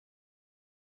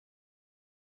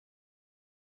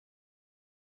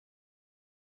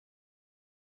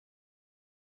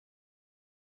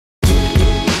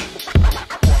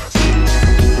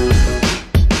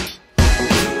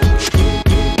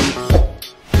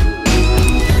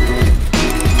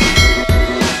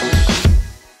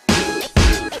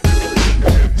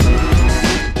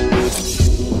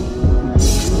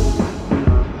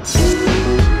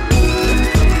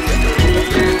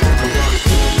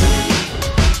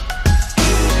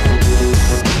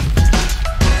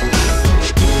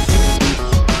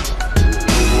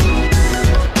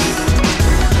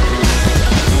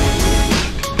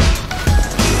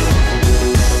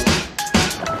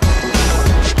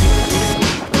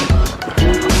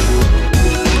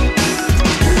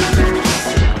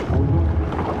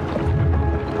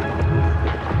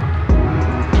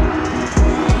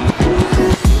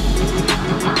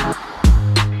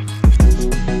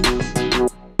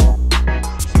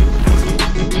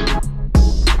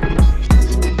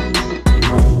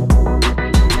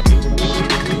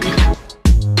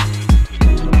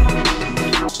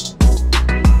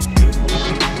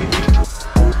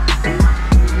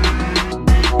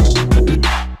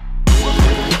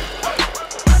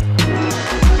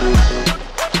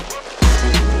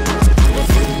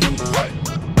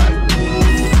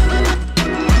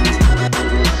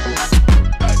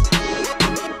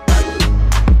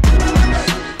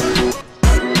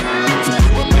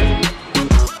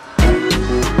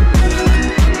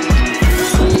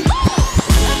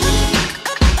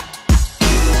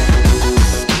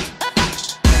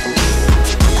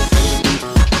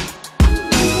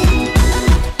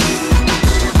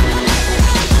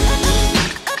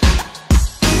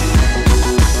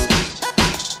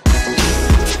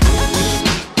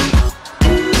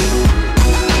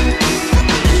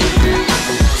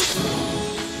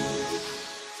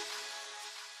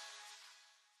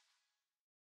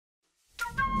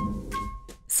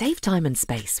Save time and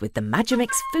space with the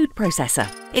Magimix Food Processor.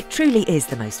 It truly is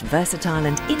the most versatile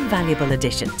and invaluable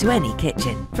addition to any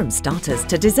kitchen. From starters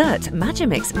to dessert,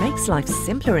 Magimix makes life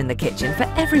simpler in the kitchen for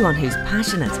everyone who's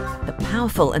passionate. The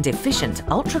powerful and efficient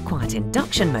ultra-quiet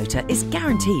induction motor is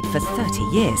guaranteed for 30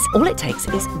 years. All it takes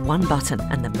is one button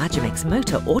and the Magimix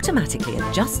motor automatically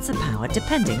adjusts the power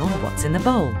depending on what's in the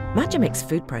bowl. Magimix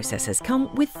food processors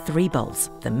come with 3 bowls: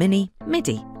 the Mini,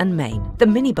 Midi and Main. The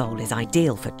Mini bowl is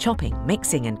ideal for chopping,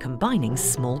 mixing and combining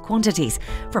small quantities,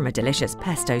 from a delicious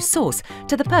pesto sauce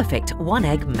to the perfect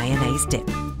 1-egg mayonnaise dip.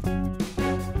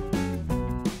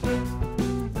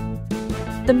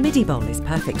 The Midi bowl is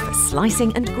perfect for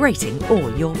slicing and grating all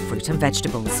your fruit and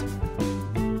vegetables.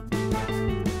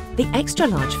 The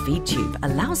extra-large feed tube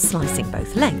allows slicing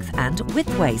both length and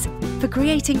widthways for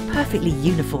creating perfectly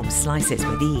uniform slices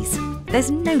with ease.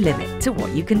 There's no limit to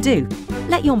what you can do.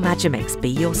 Let your Magimix be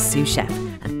your sous chef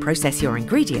and process your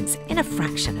ingredients in a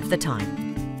fraction of the time.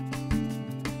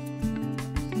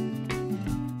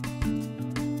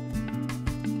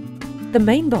 The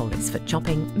Main bowl is for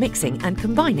chopping, mixing and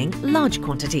combining large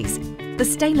quantities. The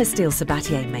stainless steel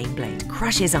Sabatier main blade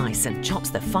crushes ice and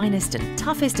chops the finest and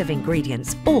toughest of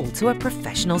ingredients, all to a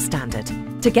professional standard.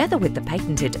 Together with the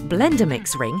patented blender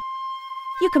mix ring,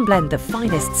 you can blend the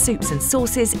finest soups and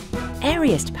sauces,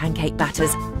 airiest pancake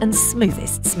batters and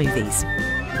smoothest smoothies.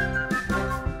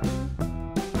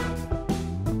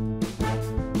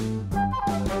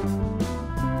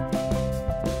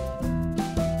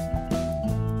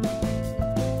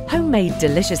 Homemade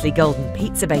deliciously golden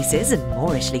pizza bases and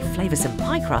moorishly flavoursome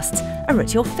pie crusts are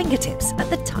at your fingertips at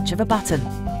the touch of a button.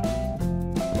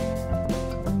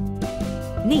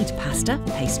 Knead pasta,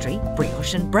 pastry,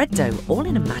 brioche and bread dough all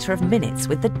in a matter of minutes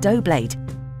with the dough blade.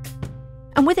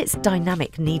 And with its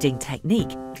dynamic kneading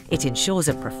technique, it ensures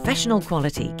a professional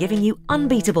quality, giving you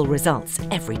unbeatable results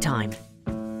every time.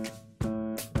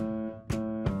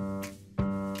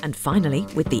 And finally,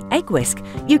 with the egg whisk,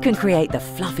 you can create the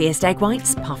fluffiest egg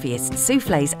whites, puffiest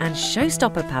soufflés and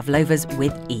showstopper pavlovas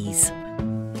with ease.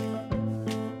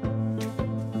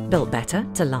 Built better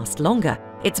to last longer,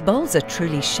 its bowls are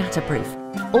truly shatterproof.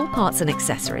 All parts and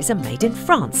accessories are made in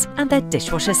France and they're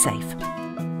dishwasher safe.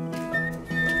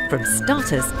 From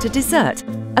starters to dessert,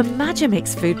 a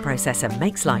Magimix food processor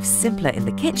makes life simpler in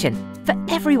the kitchen for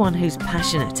everyone who's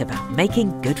passionate about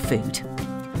making good food.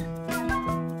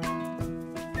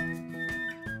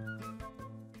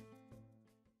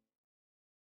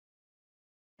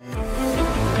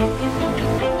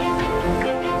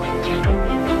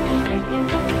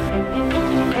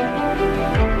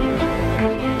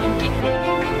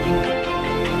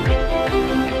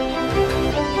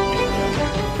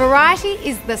 Variety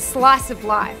is the slice of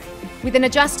life. With an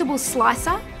adjustable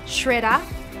slicer, shredder,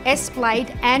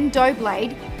 S-blade and dough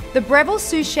blade, the Breville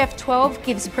Sous Chef 12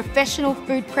 gives professional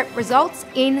food prep results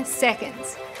in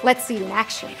seconds. Let's see it in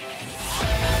action.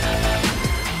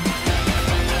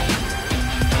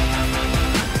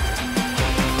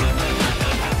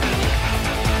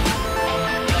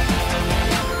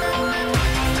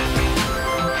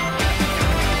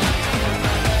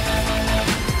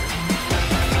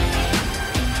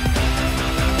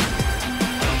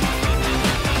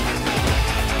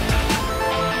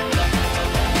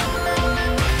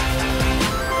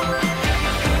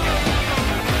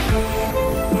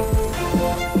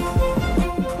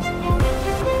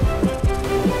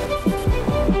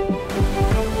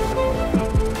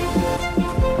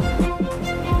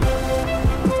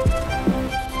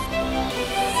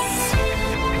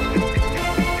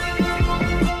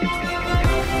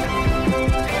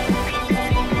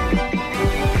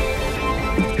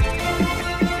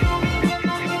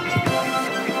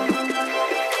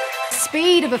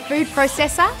 Speed of a food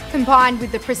processor combined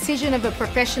with the precision of a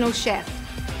professional chef.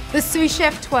 The Sous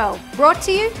Chef 12, brought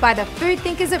to you by the food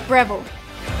thinkers at Breville.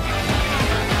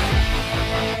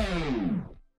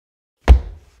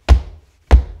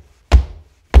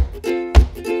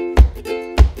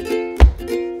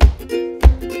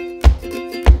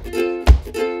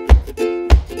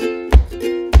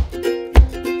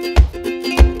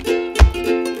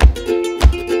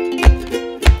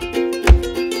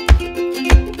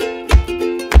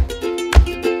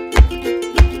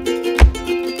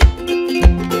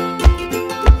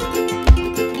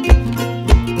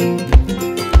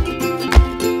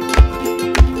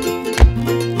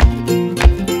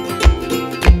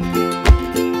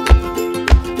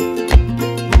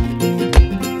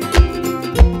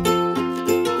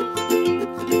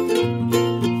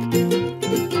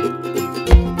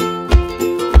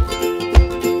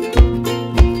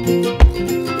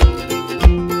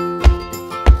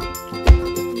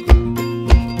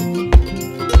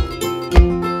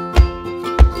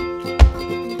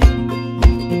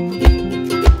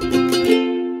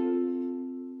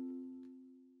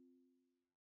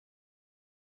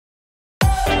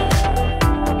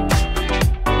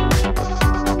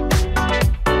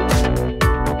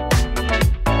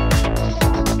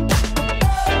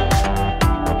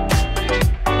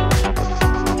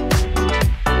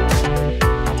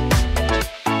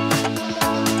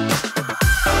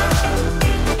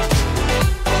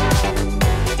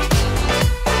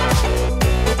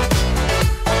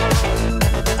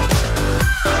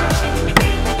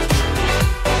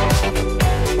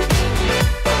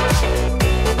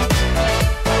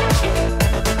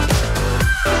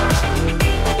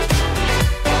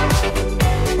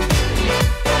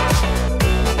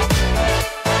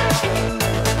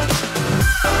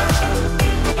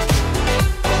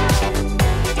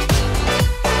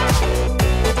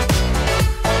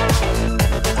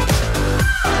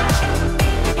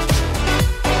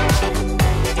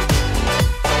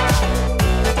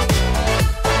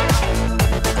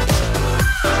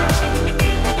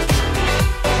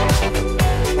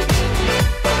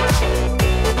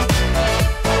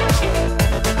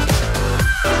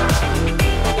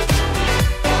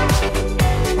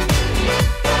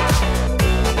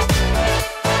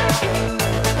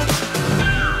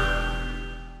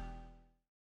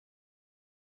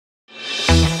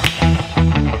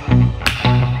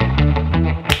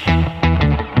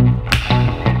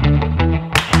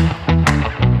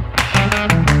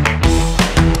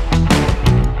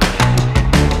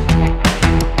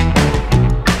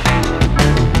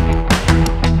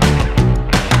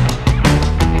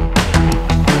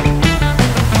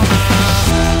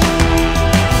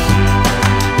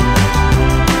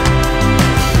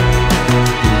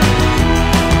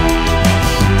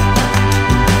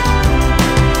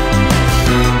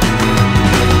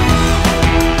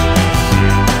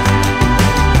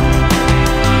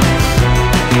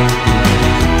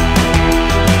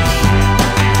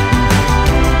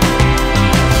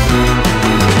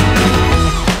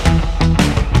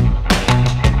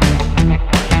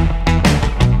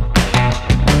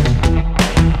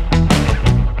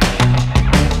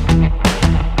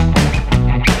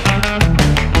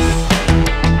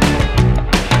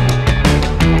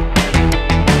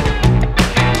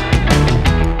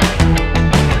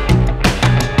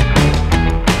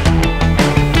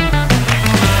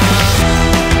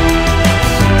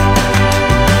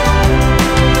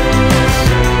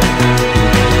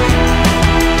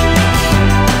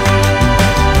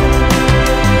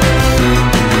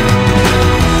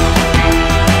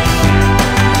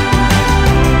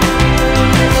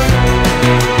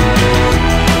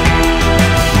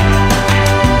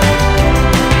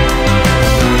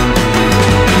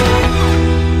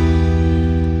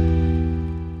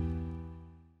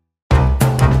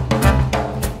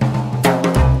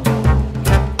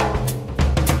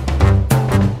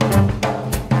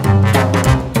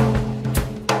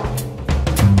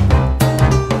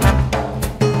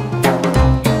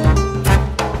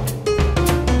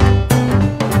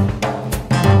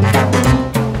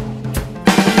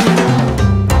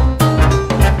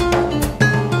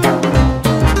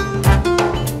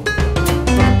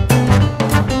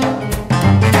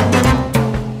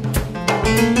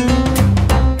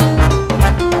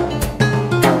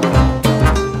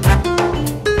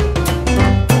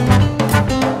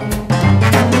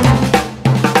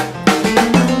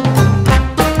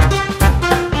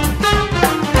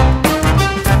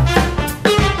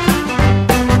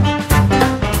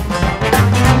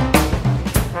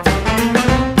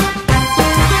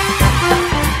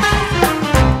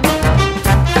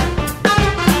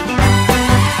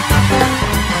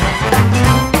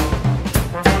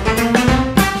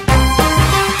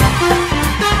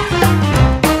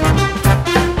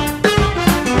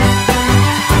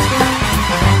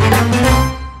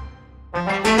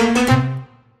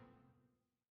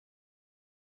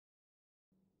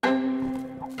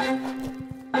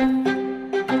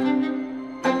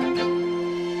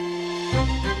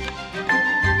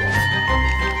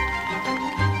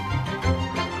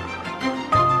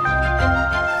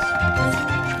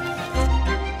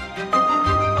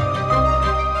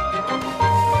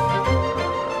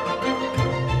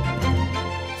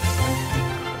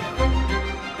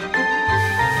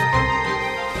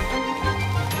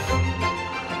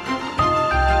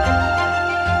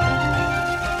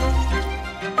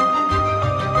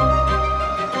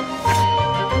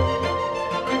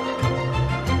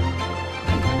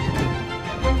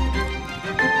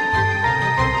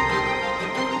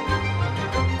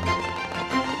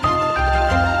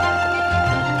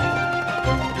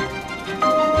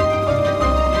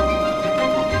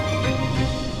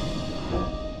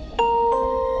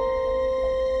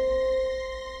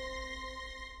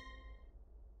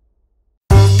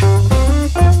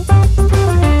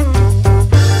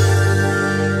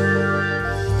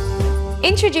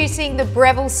 Introducing the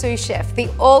Breville Sous Chef, the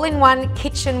all-in-one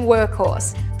kitchen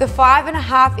workhorse. The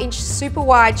 5.5-inch super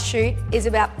wide chute is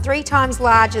about 3 times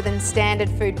larger than standard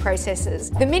food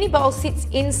processors. The mini bowl sits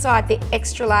inside the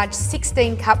extra large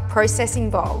 16-cup processing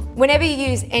bowl. Whenever you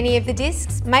use any of the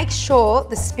discs, make sure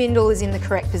the spindle is in the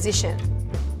correct position.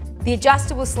 The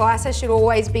adjustable slicer should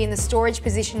always be in the storage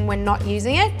position when not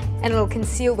using it, and it'll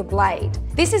conceal the blade.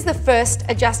 This is the first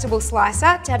adjustable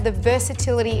slicer to have the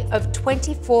versatility of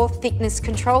 24 thickness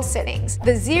control settings.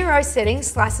 The 0 setting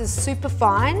slices super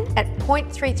fine at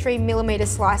 0.33mm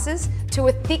slices to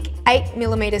a thick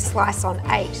 8mm slice on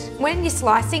 8. When you're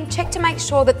slicing, check to make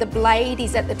sure that the blade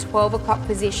is at the 12 o'clock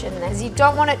position, as you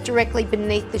don't want it directly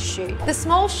beneath the chute. The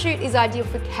small chute is ideal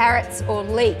for carrots or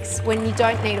leeks when you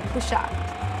don't need a pusher.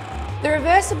 The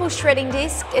reversible shredding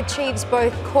disc achieves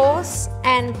both coarse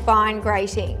and fine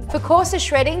grating. For coarser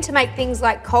shredding, to make things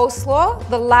like coleslaw,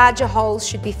 the larger holes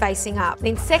should be facing up.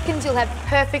 In seconds, you'll have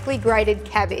perfectly grated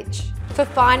cabbage. For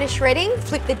finer shredding,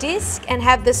 flip the disc and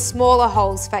have the smaller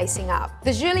holes facing up.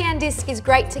 The julienne disc is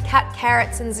great to cut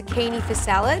carrots and zucchini for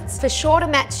salads. For shorter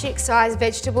matchstick sized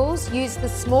vegetables, use the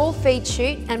small feed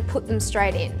chute and put them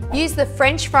straight in. Use the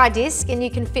French fry disc and you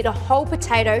can fit a whole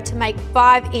potato to make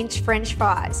 5-inch French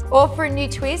fries. Or for a new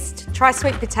twist, try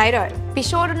sweet potato. Be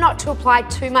sure not to apply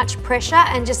too much pressure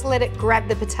and just let it grab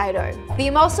the potato. The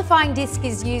emulsifying disc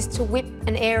is used to whip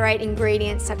and aerate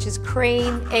ingredients such as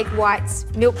cream, egg whites,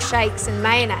 milkshakes, and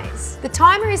mayonnaise. The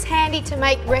timer is handy to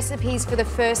make recipes for the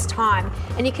first time,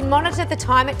 and you can monitor the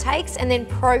time it takes and then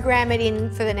program it in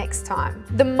for the next time.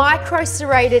 The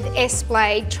micro-serrated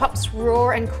S-blade chops raw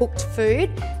and cooked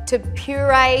food to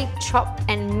puree, chop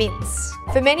and mince.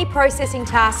 For many processing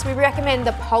tasks, we recommend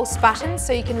the pulse button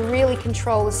so you can really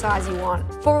control the size you want.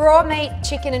 For raw meat,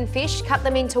 chicken and fish, cut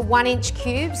them into 1-inch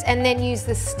cubes and then use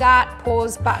the start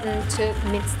pause button to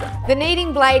mince them. The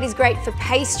kneading blade is great for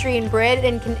pastry and bread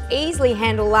and can easily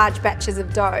handle large batches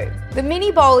of dough. The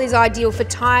mini bowl is ideal for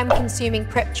time-consuming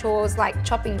prep chores like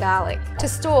chopping garlic. To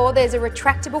store, there's a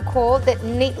retractable cord that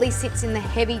neatly sits in the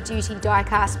heavy-duty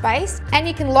die-cast base, and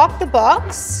you can lock the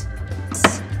box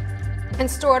and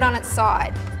store it on its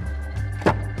side.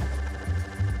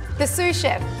 The Sous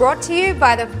Chef, brought to you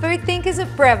by the food thinkers at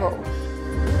Breville.